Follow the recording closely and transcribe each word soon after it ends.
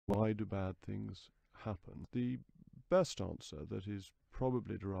why do bad things happen? The best answer that is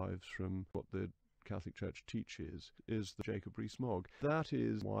probably derives from what the Catholic Church teaches is the Jacob Rees-Mogg. That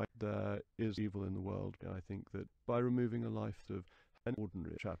is why there is evil in the world. I think that by removing a life of an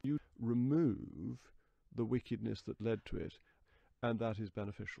ordinary chap, you remove the wickedness that led to it, and that is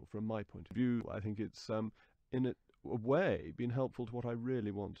beneficial from my point of view. I think it's in a way been helpful to what I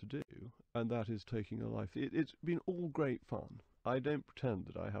really want to do, and that is taking a life. It's been all great fun. I don't pretend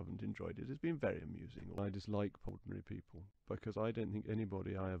that I haven't enjoyed it. It's been very amusing. I dislike ordinary people because I don't think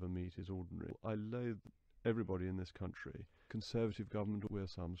anybody I ever meet is ordinary. I loathe everybody in this country. Conservative government, we're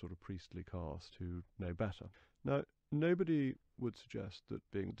some sort of priestly caste who know better. Now, nobody would suggest that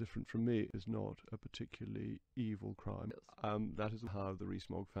being different from me is not a particularly evil crime. That is how the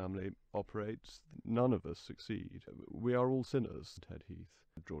Rees-Mogg family operates. None of us succeed. We are all sinners. Ted Heath,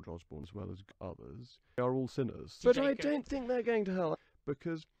 George Osborne, as well as others. We are all sinners. But I don't think they're going to hell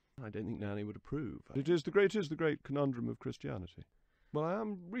because I don't think Nanny would approve. It is the great conundrum of Christianity. Well, I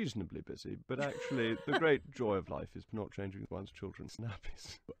am reasonably busy, but actually the great joy of life is not changing one's children's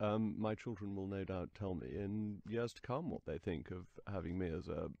nappies. My children will no doubt tell me in years to come what they think of having me as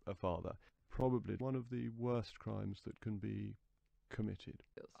a father. Probably one of the worst crimes that can be committed.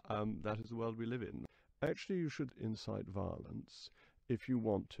 That is the world we live in. Actually, you should incite violence if you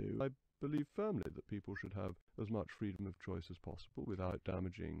want to. I believe firmly that people should have as much freedom of choice as possible without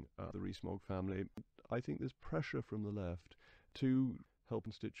damaging the Rees-Mogg family. I think there's pressure from the left to help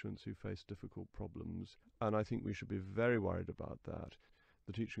constituents who face difficult problems, and I think we should be very worried about that.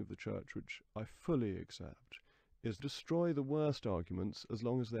 The teaching of the Church, which I fully accept, is destroy the worst arguments as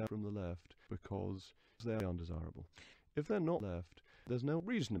long as they're from the left, because they're undesirable. If they're not left, there's no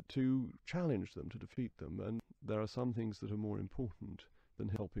reason to challenge them, to defeat them, and there are some things that are more important than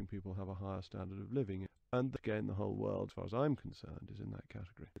helping people have a higher standard of living. And again, the whole world, as far as I'm concerned, is in that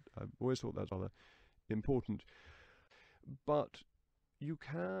category. I've always thought that's rather important. But you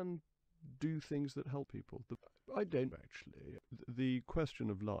can do things that help people. I don't actually. The question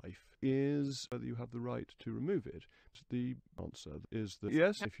of life is whether you have the right to remove it. The answer is that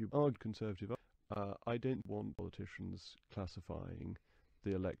yes, if you are conservative, I don't want politicians classifying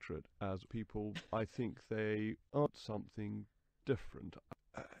the electorate as people. I think they are something different.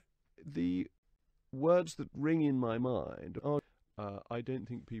 The words that ring in my mind are, I don't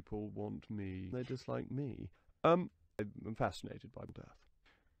think people want me, they dislike me. I'm fascinated by death.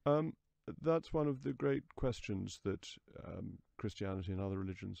 That's one of the great questions that Christianity and other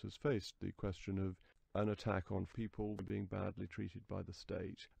religions has faced, the question of an attack on people being badly treated by the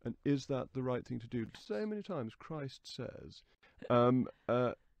state. And is that the right thing to do? So many times Christ says, well,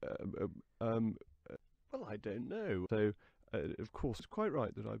 I don't know. So, of course, it's quite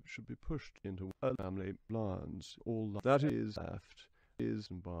right that I should be pushed into family lines. All that is left is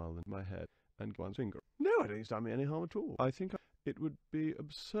bile in my head and one's finger. No, I don't think it's done me any harm at all. I think it would be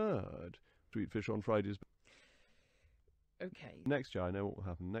absurd to eat fish on Fridays. Okay. Next year, I know what will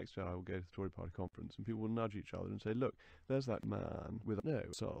happen. Next year, I will go to the Tory Party conference and people will nudge each other and say, look, there's that man with no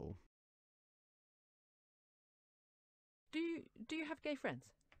soul. Do you have gay friends?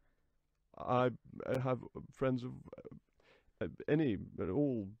 I have friends of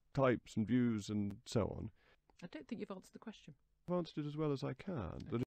all types and views and so on. I don't think you've answered the question. I've answered it as well as I can.